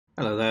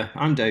Hello there,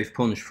 I'm Dave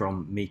Punch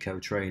from Meco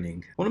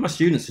Training. One of my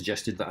students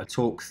suggested that I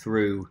talk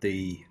through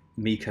the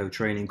Meco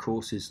training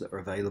courses that are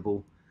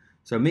available.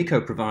 So Meco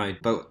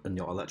provide boat and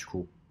yacht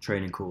electrical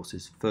training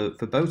courses for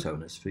boat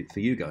owners, for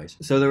you guys.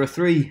 So there are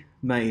three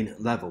main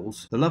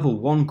levels. The level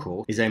 1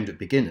 course is aimed at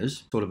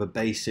beginners, sort of a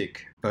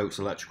basic boat's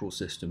electrical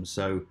system.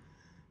 So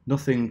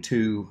nothing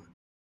too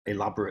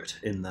elaborate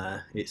in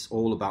there. It's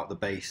all about the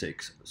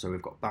basics. So we've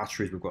got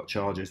batteries, we've got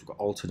chargers, we've got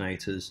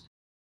alternators,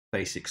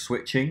 basic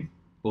switching,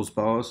 buzz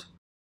bars,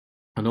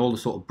 and all the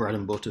sort of bread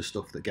and butter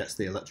stuff that gets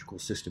the electrical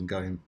system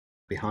going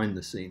behind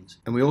the scenes.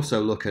 And we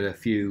also look at a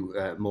few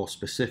more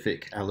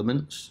specific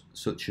elements,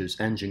 such as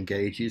engine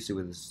gauges. So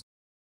there's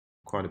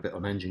quite a bit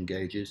on engine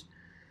gauges,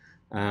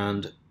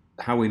 and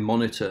how we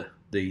monitor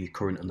the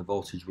current and the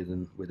voltage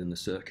within the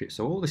circuit.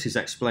 So all this is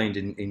explained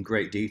in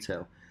great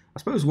detail. I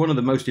suppose one of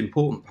the most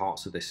important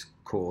parts of this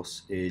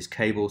course is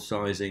cable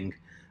sizing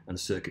and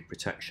circuit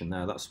protection.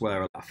 Now that's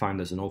where I find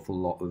there's an awful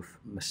lot of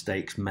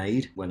mistakes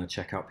made when I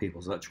check out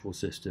people's electrical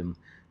system.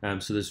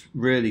 So there's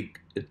really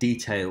a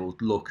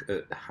detailed look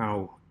at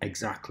how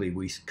exactly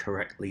we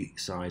correctly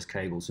size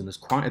cables, and there's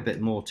quite a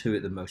bit more to it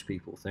than most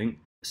people think.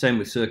 Same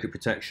with circuit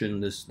protection.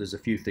 There's a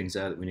few things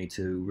there that we need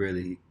to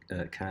really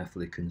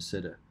carefully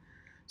consider.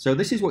 So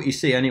this is what you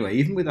see anyway,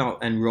 even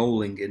without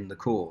enrolling in the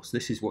course.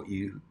 This is what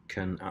you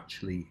can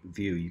actually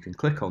view. You can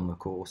click on the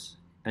course,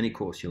 any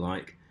course you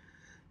like.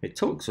 It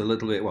talks a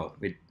little bit, well,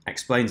 it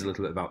explains a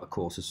little bit about the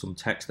course. There's some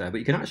text there, but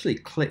you can actually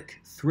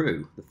click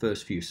through the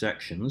first few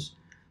sections.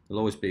 There'll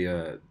always be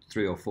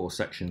 3 or 4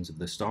 sections at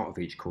the start of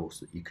each course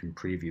that you can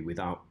preview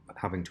without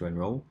having to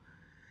enroll.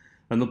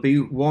 And there'll be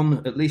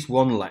at least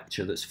one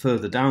lecture that's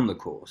further down the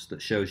course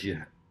that shows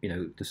you,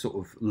 the sort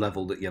of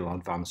level that you'll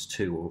advance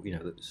to,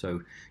 or,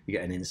 so you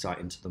get an insight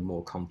into the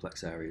more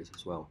complex areas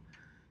as well.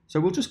 So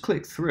we'll just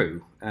click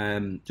through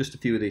just a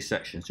few of these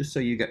sections, just so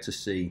you get to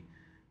see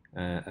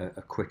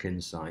a quick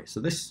insight. So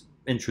this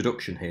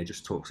introduction here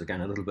just talks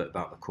again a little bit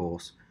about the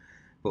course,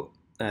 but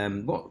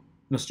what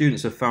my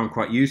students have found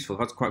quite useful,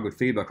 I've had quite good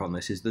feedback on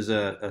this, is there's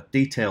a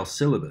detailed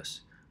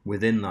syllabus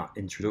within that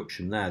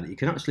introduction there that you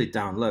can actually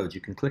download. You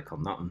can click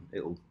on that and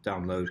it'll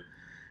download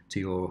to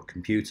your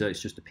computer.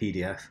 It's just a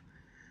PDF,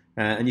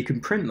 and you can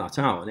print that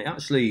out, and it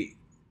actually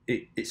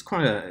it's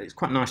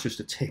quite nice just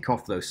to tick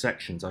off those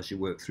sections as you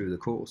work through the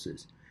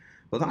courses.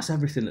 But that's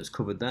everything that's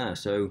covered there.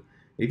 So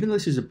even though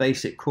this is a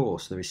basic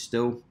course, there is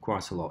still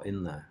quite a lot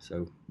in there.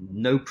 So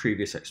no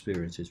previous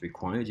experience is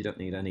required. You don't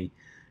need any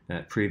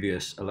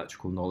previous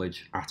electrical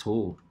knowledge at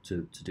all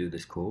to do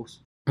this course.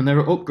 And there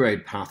are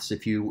upgrade paths.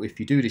 If you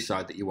do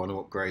decide that you want to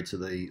upgrade to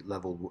the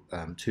level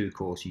 2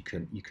 course, you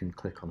can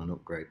click on an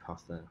upgrade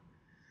path there.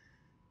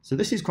 So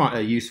this is quite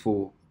a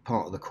useful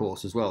part of the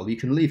course as well. You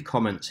can leave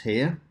comments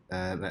here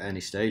at any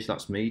stage.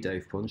 That's me,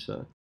 Dave Punch,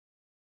 there.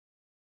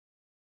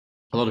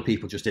 A lot of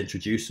people just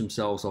introduce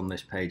themselves on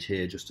this page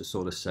here just to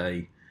sort of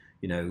say,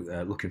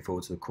 looking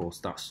forward to the course,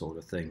 that sort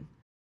of thing.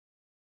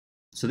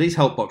 So these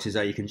help boxes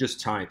there, you can just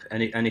type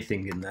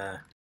anything in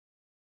there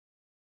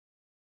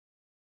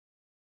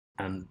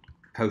and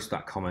post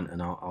that comment,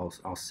 and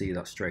I'll see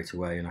that straight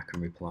away and I can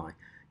reply.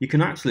 You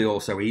can actually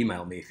also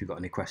email me if you've got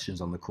any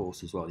questions on the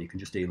course as well. You can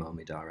just email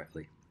me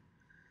directly.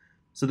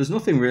 So there's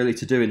nothing really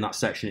to do in that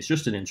section. It's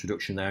just an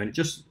introduction there, and it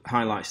just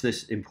highlights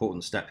this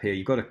important step here.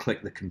 You've got to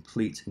click the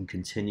complete and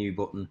continue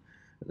button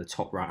at the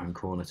top right hand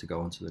corner to go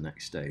on to the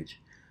next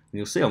stage. And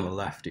you'll see on the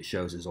left it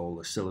shows us all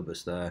the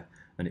syllabus there,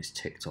 and it's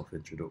ticked off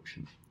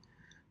introduction.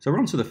 So we're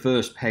on to the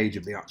first page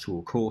of the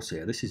actual course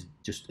here. This is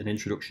just an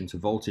introduction to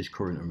voltage,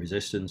 current and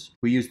resistance.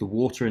 We use the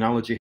water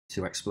analogy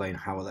to explain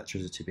how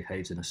electricity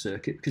behaves in a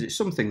circuit, because it's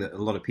something that a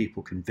lot of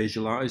people can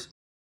visualize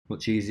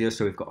much easier.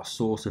 So we've got a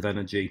source of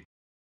energy,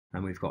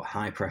 and we've got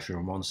high pressure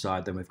on one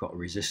side, then we've got a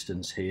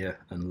resistance here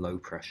and low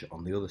pressure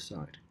on the other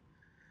side.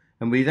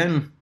 And we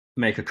then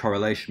make a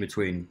correlation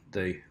between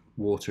the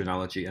water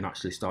analogy and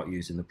actually start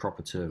using the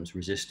proper terms.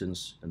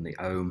 Resistance and the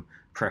ohm,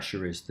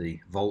 pressure is the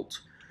volt,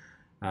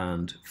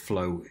 and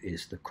flow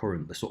is the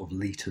current. The sort of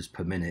litres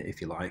per minute, if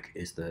you like,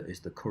 is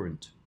the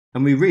current.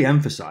 And we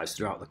re-emphasise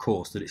throughout the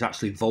course that it's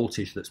actually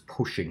voltage that's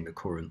pushing the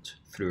current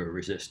through a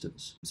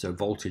resistance. So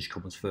voltage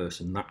comes first,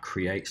 and that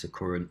creates a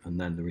current, and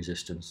then the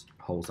resistance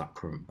holds that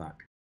current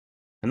back.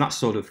 And that's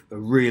sort of a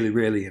really,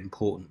 really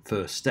important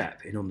first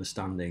step in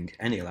understanding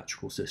any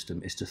electrical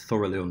system, is to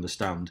thoroughly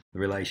understand the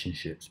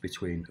relationships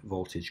between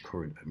voltage,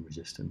 current and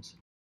resistance.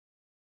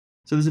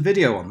 So there's a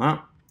video on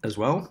that as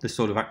well. This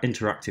sort of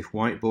interactive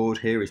whiteboard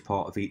here is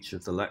part of each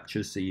of the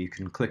lectures, so you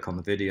can click on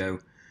the video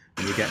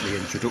and you get the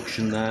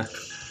introduction there.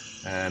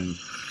 And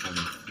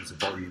there's a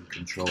volume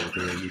control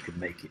here. You can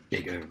make it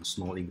bigger and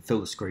smaller. You can fill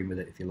the screen with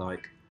it if you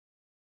like.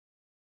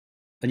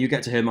 And you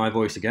get to hear my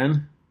voice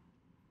again.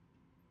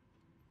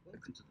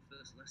 Welcome to the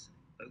first lesson,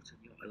 Boat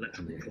and Yacht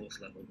Electrical Course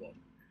Level 1.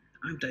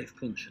 I'm Dave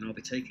Punch, and I'll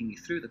be taking you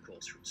through the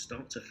course from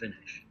start to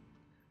finish.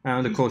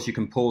 And of course you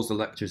can pause the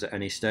lectures at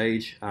any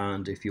stage,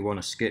 and if you want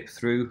to skip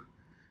through,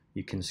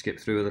 you can skip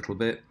through a little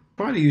bit.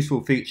 Quite a useful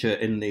feature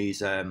in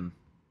these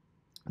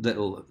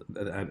little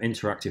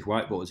interactive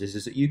whiteboards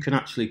is that you can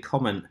actually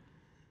comment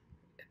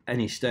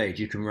any stage,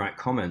 you can write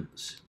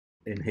comments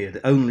in here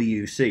that only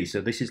you see.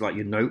 So this is like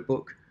your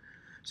notebook.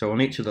 So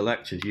on each of the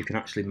lectures, you can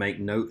actually make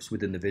notes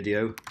within the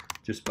video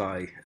just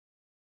by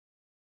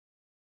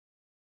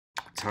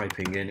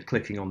typing in,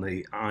 clicking on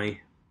the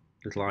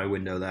little eye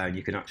window there, and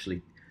you can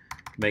actually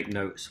make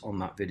notes on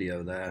that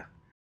video there.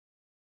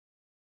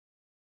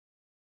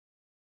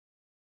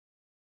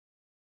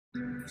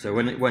 So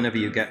whenever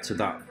you get to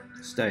that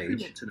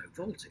stage, to know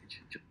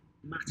voltage,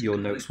 your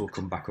notes will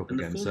come back up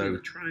again. So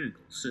triangle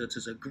serves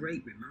as a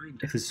great reminder.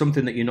 if there's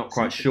something that you're not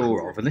quite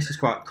sure of, and this is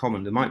quite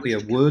common, there might be a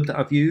word that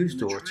I've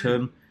used or a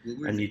term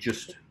and you're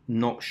just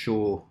not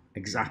sure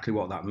exactly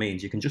what that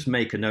means, you can just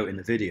make a note in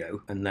the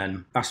video and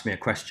then ask me a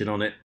question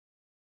on it.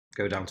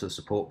 Go down to the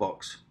support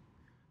box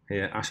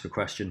here, ask a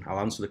question, I'll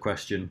answer the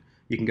question.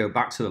 You can go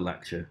back to the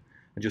lecture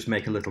and just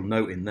make a little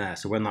note in there,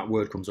 so when that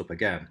word comes up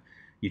again,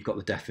 you've got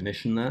the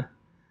definition there.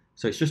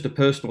 So it's just a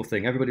personal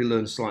thing. Everybody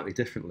learns slightly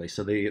differently,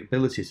 so the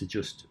ability to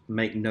just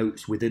make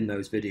notes within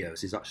those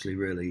videos is actually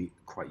really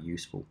quite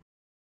useful.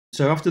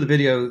 So after the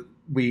video,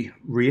 we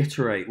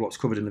reiterate what's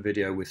covered in the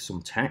video with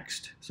some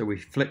text. So we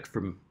flick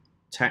from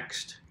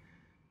text,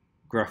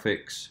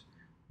 graphics,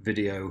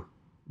 video,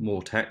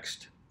 more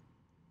text.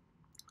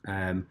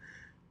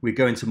 We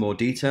go into more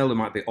detail. There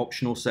might be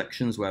optional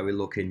sections where we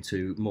look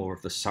into more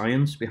of the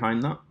science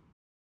behind that.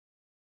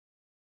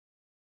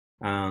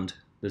 And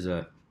there's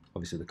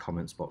obviously the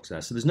comments box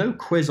there. So there's no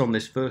quiz on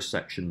this first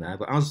section there,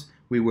 but as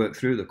we work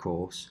through the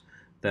course,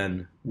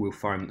 then we'll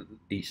find that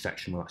each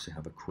section will actually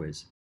have a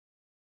quiz.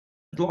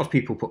 A lot of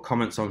people put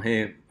comments on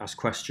here, ask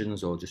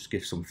questions, or just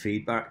give some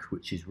feedback,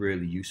 which is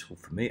really useful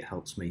for me. It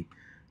helps me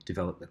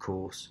develop the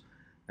course.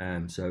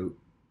 So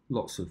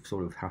lots of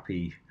sort of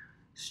happy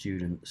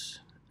students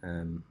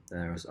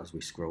there as we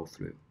scroll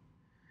through.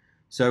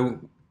 So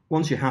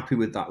once you're happy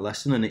with that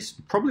lesson, and it's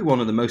probably one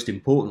of the most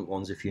important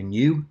ones if you're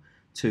new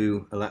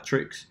to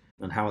electrics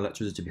and how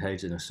electricity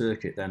behaves in a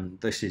circuit, then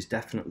this is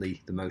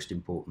definitely the most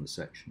important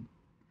section.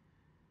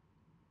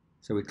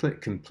 So we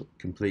click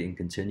complete and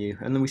continue,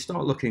 and then we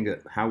start looking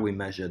at how we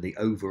measure the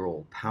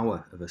overall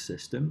power of a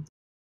system,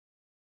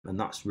 and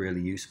that's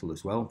really useful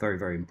as well. Very,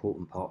 very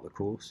important part of the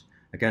course.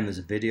 Again, there's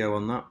a video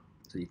on that,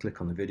 so you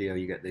click on the video,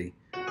 you get the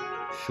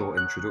short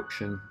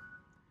introduction,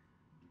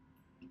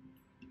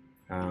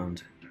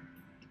 and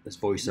there's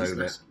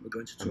voiceover,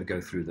 and we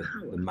go through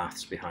the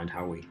maths behind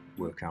how we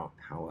work out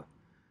power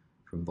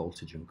from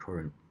voltage and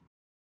current.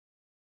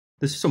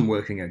 There's some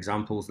working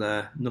examples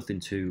there, nothing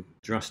too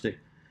drastic.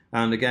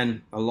 And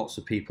again, lots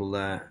of people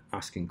there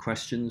asking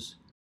questions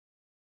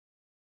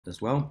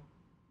as well.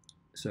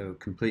 So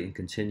complete and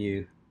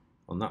continue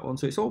on that one.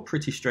 So it's all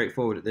pretty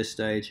straightforward at this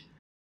stage.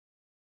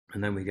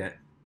 And then we get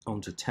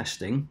on to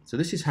testing. So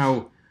this is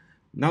how,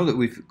 now that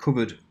we've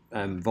covered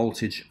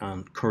voltage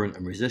and current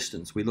and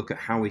resistance, we look at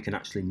how we can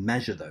actually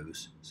measure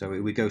those. So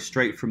we go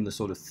straight from the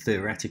sort of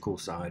theoretical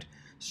side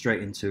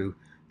straight into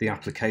the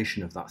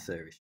application of that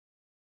theory.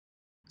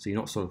 So you're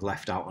not sort of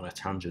left out on a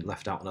tangent,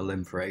 left out on a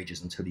limb for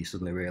ages until you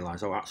suddenly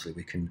realise, oh, actually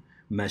we can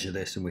measure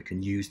this and we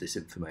can use this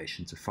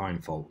information to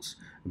find faults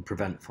and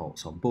prevent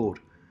faults on board.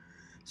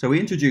 So we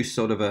introduce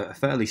sort of a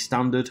fairly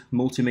standard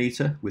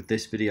multimeter with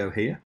this video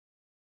here,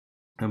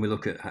 and we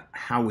look at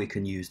how we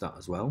can use that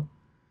as well.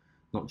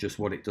 Not just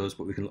what it does,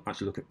 but we can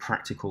actually look at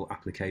practical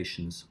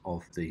applications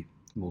of the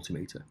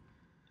multimeter.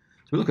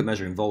 So we look at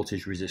measuring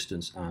voltage,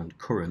 resistance and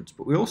current,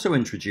 but we also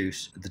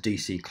introduce the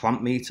DC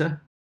clamp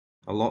meter.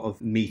 A lot of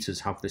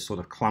meters have this sort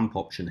of clamp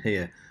option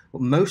here,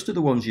 but most of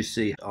the ones you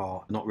see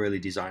are not really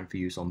designed for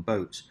use on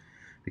boats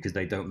because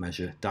they don't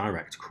measure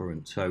direct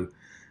current. So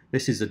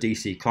this is a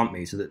DC clamp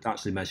meter that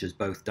actually measures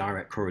both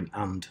direct current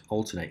and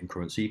alternating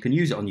current. So you can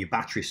use it on your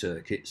battery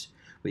circuits,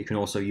 but you can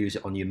also use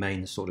it on your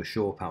main sort of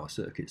shore power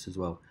circuits as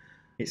well.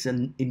 It's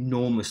an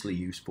enormously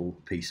useful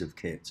piece of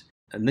kit,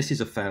 and this is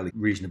a fairly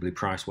reasonably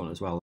priced one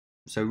as well.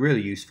 So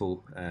really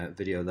useful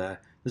video there.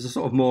 There's a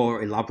sort of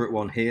more elaborate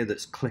one here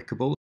that's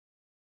clickable.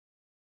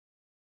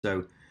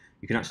 So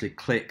you can actually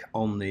click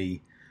on the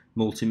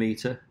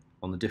multimeter,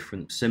 on the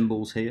different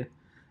symbols here,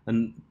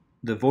 and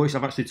the voice,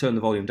 I've actually turned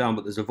the volume down,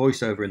 but there's a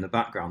voiceover in the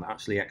background that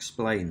actually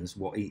explains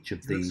what each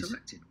of these...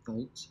 Selected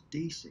volts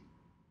DC.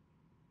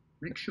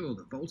 Make sure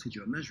the voltage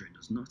you're measuring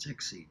does not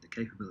exceed the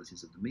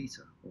capabilities of the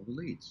meter or the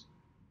leads.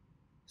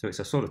 So it's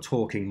a sort of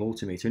talking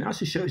multimeter, and it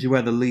actually shows you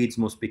where the leads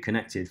must be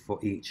connected for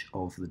each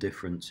of the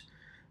different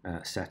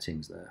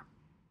settings there.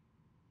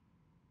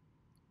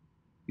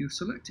 You've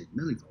selected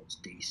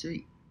millivolts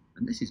DC,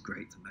 and this is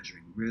great for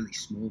measuring really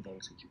small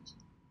voltages.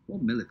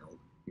 1 millivolt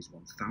is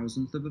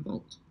 1,000th of a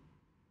volt.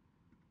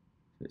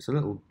 It's a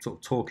little sort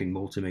of talking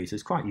multimeter.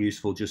 It's quite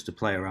useful just to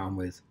play around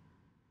with.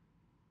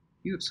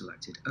 You have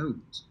selected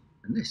ohms,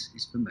 and this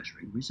is for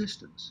measuring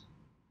resistance.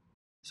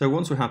 So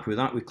once we're happy with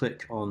that, we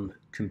click on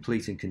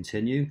complete and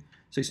continue.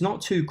 So it's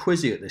not too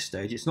quizzy at this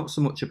stage. It's not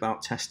so much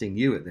about testing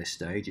you at this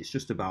stage. It's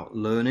just about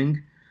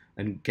learning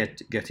and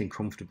getting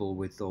comfortable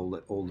with all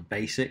the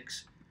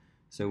basics.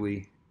 So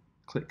we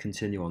click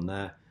continue on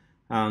there.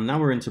 And now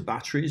we're into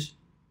batteries.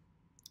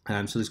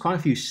 So there's quite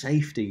a few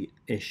safety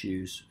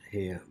issues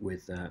here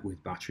with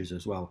batteries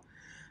as well.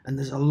 And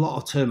there's a lot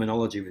of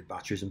terminology with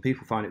batteries, and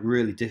people find it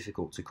really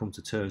difficult to come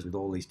to terms with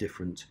all these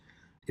different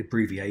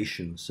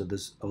abbreviations. So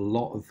there's a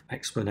lot of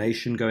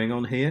explanation going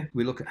on here.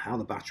 We look at how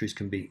the batteries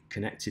can be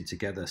connected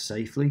together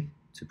safely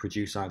to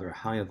produce either a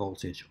higher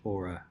voltage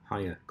or a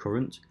higher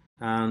current.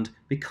 And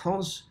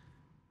because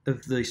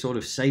of the sort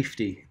of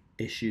safety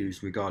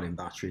issues regarding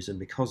batteries, and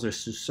because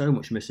there's just so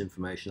much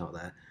misinformation out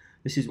there,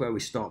 this is where we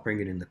start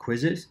bringing in the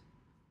quizzes.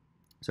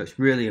 So it's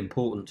really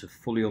important to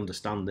fully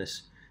understand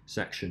this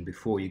section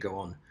before you go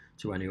on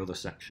to any other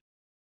section.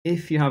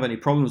 If you have any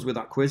problems with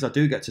that quiz, I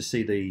do get to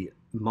see the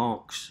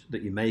marks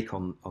that you make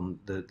on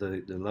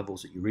the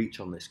levels that you reach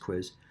on this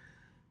quiz.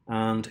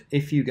 And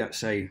if you get,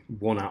 say,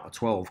 1 out of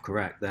 12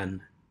 correct,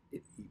 then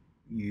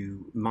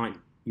you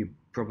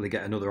probably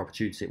get another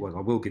opportunity. Well,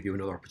 I will give you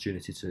another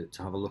opportunity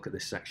to have a look at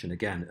this section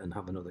again and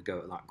have another go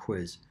at that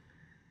quiz.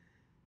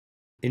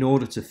 In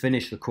order to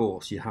finish the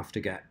course, you have to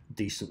get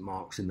decent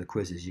marks in the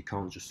quizzes. You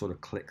can't just sort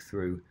of click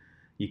through.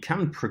 You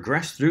can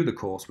progress through the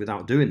course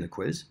without doing the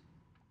quiz.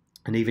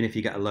 And even if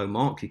you get a low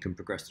mark, you can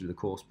progress through the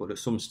course. But at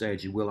some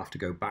stage, you will have to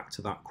go back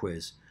to that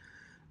quiz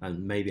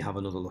and maybe have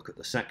another look at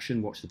the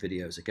section, watch the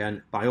videos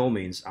again. By all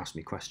means, ask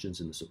me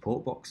questions in the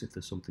support box if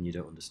there's something you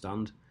don't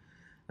understand,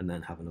 and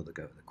then have another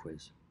go at the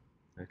quiz.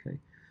 Okay.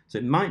 So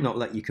it might not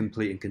let you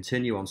complete and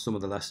continue on some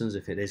of the lessons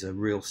if it is a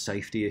real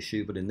safety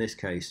issue, but in this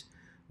case,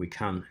 we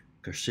can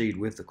proceed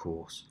with the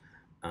course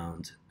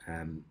and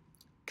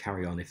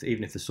carry on.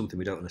 Even if there's something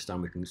we don't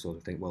understand, we can sort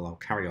of think, well, I'll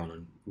carry on,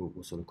 and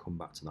we'll sort of come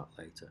back to that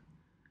later.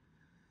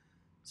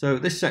 So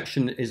this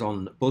section is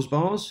on buzz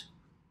bars.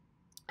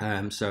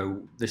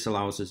 So this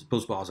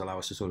buzz bars allow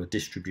us to sort of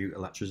distribute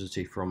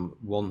electricity from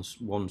one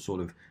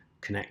sort of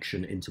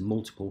connection into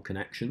multiple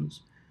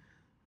connections.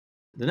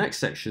 The next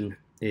section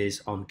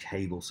is on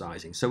cable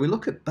sizing. So we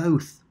look at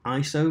both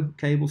ISO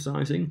cable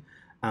sizing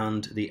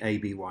and the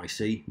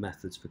ABYC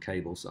methods for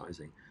cable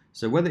sizing.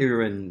 So whether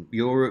you're in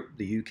Europe,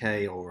 the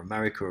UK, or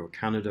America, or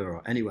Canada,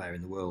 or anywhere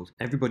in the world,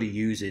 everybody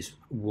uses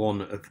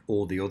one of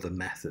or the other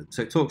method.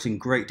 So it talks in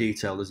great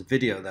detail. There's a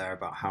video there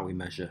about how we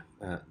measure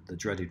the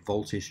dreaded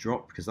voltage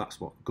drop, because that's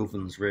what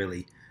governs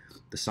really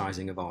the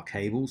sizing of our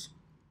cables.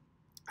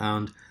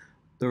 And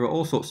there are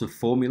all sorts of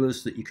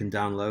formulas that you can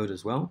download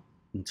as well,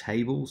 and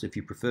tables. If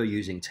you prefer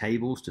using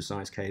tables to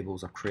size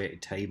cables, I've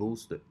created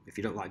tables that, if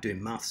you don't like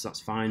doing maths, that's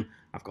fine.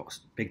 I've got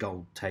big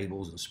old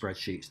tables and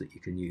spreadsheets that you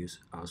can use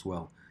as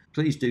well.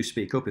 Please do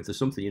speak up if there's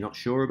something you're not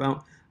sure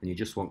about and you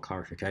just want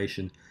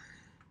clarification.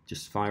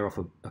 Just fire off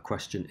a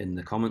question in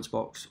the comments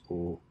box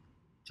or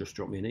just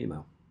drop me an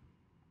email.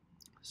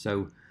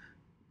 So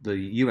the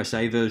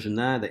USA version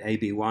there, the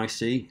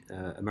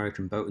ABYC,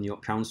 American Boat and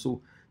Yacht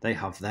Council, they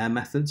have their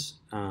methods,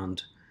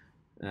 and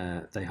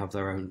they have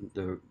their own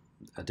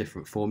a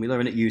different formula,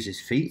 and it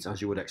uses feet,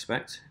 as you would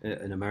expect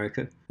in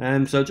America.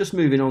 So just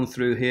moving on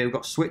through here, we've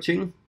got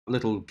switching. A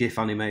little GIF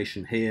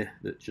animation here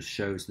that just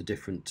shows the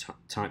different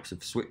types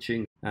of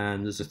switching,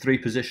 and there's a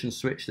 3-position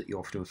switch that you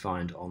often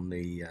find on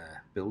the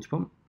bilge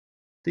pump.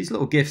 These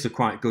little GIFs are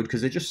quite good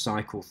because they just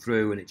cycle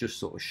through, and it just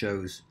sort of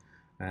shows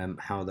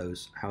how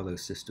those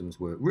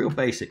systems work. Real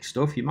basic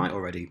stuff. You might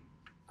already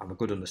have a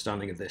good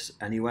understanding of this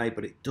anyway,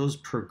 but it does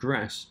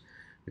progress.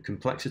 The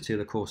complexity of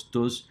the course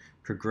does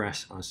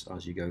progress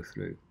as you go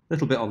through. A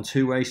little bit on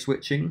two-way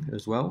switching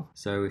as well.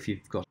 So if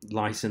you've got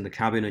lights in the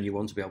cabin and you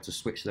want to be able to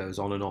switch those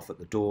on and off at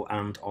the door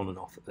and on and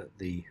off at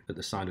the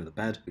side of the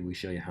bed, we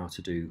show you how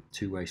to do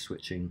two-way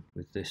switching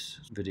with this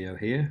video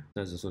here.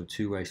 There's a sort of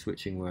two-way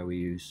switching where we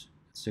use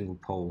single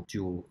pole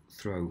dual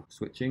throw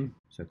switching.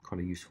 So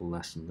quite a useful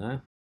lesson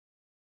there.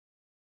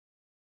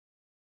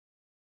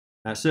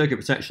 Circuit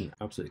protection,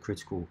 absolutely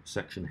critical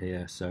section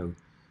here. So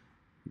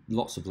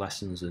lots of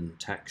lessons and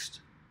text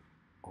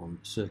on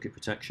circuit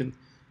protection,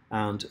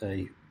 and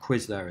a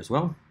quiz there as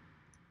well.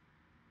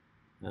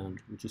 And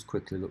we'll just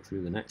quickly look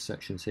through the next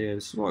sections here.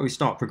 This is why we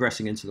start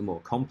progressing into the more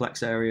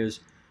complex areas.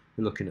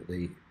 We're looking at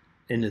the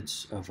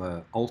innards of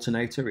an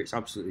alternator. It's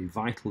absolutely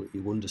vital that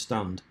you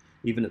understand,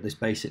 even at this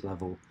basic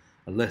level,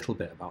 a little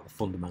bit about the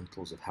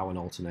fundamentals of how an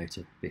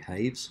alternator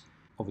behaves.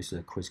 Obviously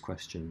a quiz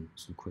question,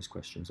 some quiz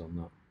questions on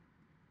that.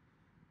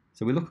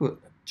 So we look at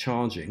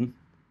charging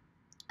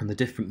and the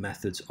different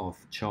methods of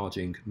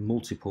charging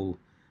multiple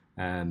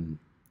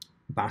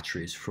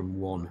batteries from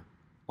one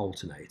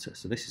alternator.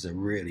 So this is a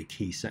really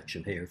key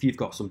section here. If you've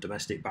got some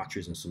domestic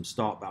batteries and some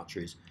start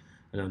batteries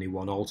and only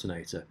one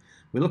alternator,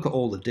 we look at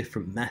all the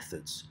different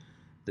methods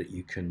that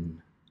you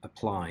can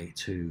apply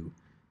to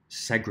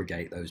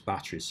segregate those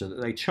batteries so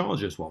that they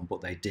charge as one, but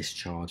they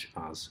discharge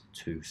as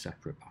two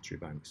separate battery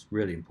banks.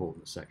 Really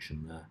important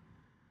section there.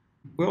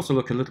 We also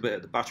look a little bit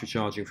at the battery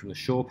charging from the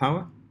shore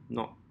power.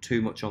 Not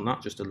too much on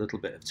that, just a little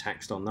bit of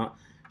text on that.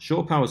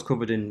 Shore power is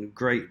covered in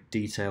great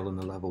detail in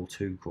the level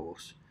 2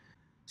 course.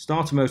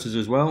 Starter motors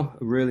as well,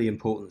 a really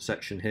important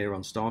section here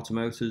on starter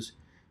motors.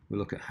 We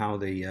look at how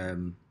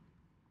the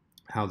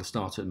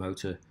starter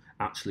motor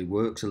actually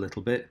works a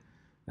little bit.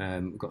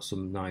 We've got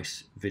some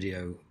nice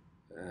video,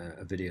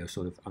 a video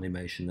sort of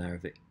animation there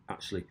of it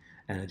actually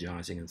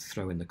energizing and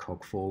throwing the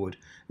cog forward,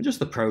 and just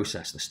the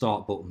process, the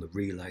start button, the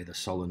relay, the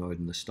solenoid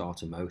and the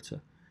starter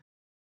motor.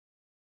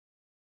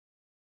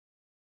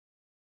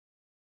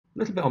 A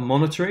little bit on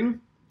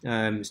monitoring.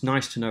 It's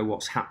nice to know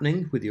what's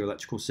happening with your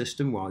electrical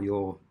system while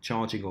you're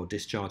charging or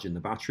discharging the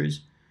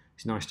batteries.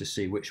 It's nice to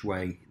see which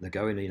way they're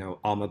going. You know,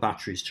 are my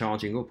batteries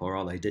charging up or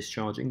are they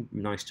discharging?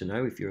 Nice to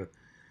know if you're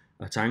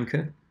a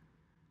tanker.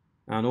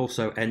 And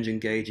also engine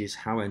gauges,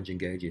 how engine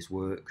gauges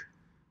work.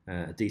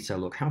 A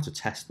detailed look how to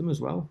test them as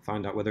well.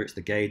 Find out whether it's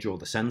the gauge or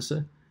the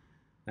sensor.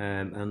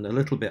 And a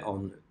little bit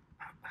on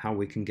how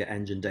we can get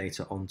engine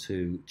data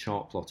onto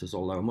chart plotters,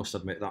 although I must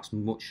admit that's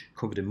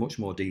covered in much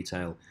more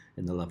detail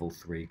in the level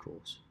 3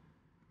 course.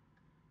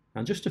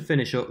 And just to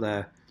finish up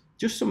there,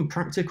 just some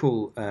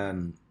practical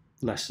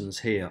lessons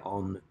here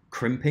on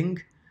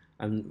crimping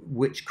and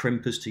which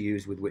crimpers to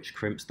use with which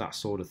crimps, that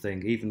sort of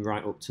thing, even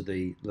right up to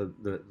the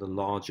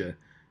larger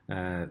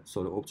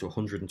sort of up to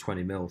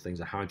 120 mil things,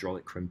 are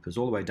hydraulic crimpers,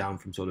 all the way down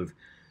from sort of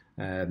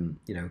 1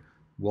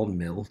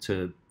 mil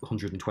to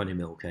 120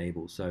 mil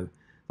cables. So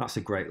that's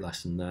a great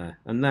lesson there.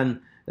 And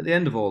then at the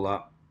end of all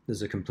that,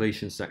 there's a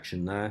completion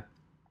section there.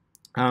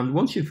 And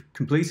once you've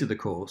completed the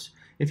course,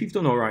 if you've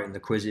done all right in the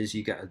quizzes,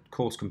 you get a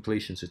course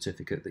completion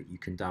certificate that you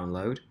can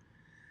download.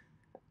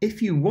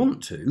 If you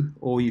want to,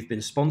 or you've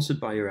been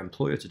sponsored by your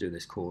employer to do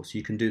this course,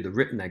 you can do the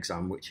written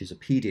exam, which is a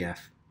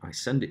PDF. I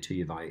send it to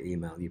you via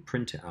email. You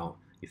print it out,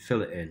 you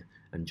fill it in,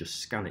 and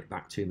just scan it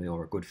back to me,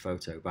 or a good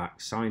photo back.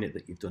 Sign it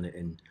that you've done it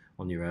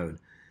on your own,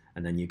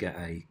 and then you get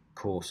a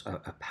course,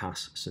 a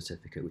pass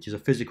certificate, which is a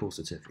physical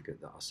certificate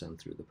that I'll send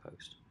through the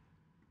post.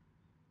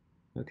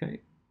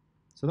 Okay,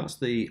 so that's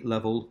the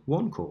level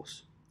 1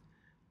 course.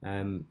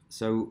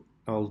 So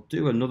I'll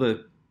do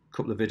another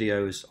couple of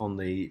videos on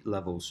the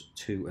levels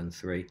 2 and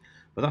 3,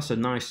 but that's a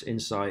nice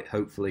insight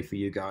hopefully for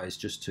you guys,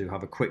 just to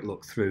have a quick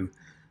look through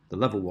the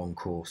level 1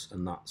 course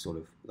and that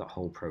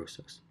whole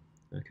process.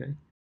 Okay,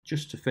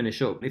 just to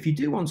finish up, if you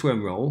do want to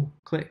enroll,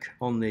 click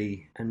on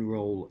the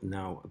Enroll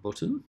Now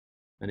button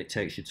and it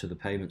takes you to the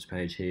payments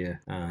page here,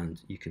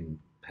 and you can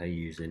pay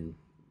using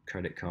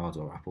credit cards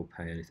or Apple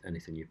Pay,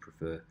 anything you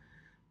prefer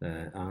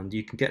there. And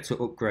you can get to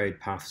upgrade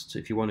paths. So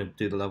if you want to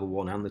do the level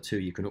 1 and the 2,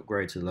 you can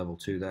upgrade to the level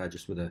 2 there,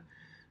 just with a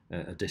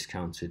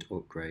discounted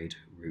upgrade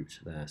route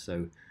there.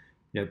 So,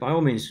 by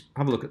all means,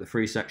 have a look at the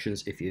free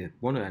sections. If you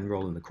want to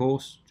enroll in the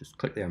course, just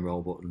click the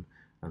enroll button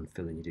and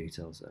fill in your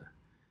details there.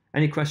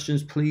 Any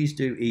questions, please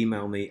do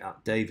email me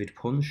at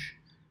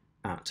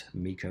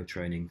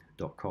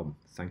davidpunch@mecotraining.com.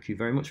 Thank you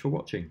very much for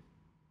watching.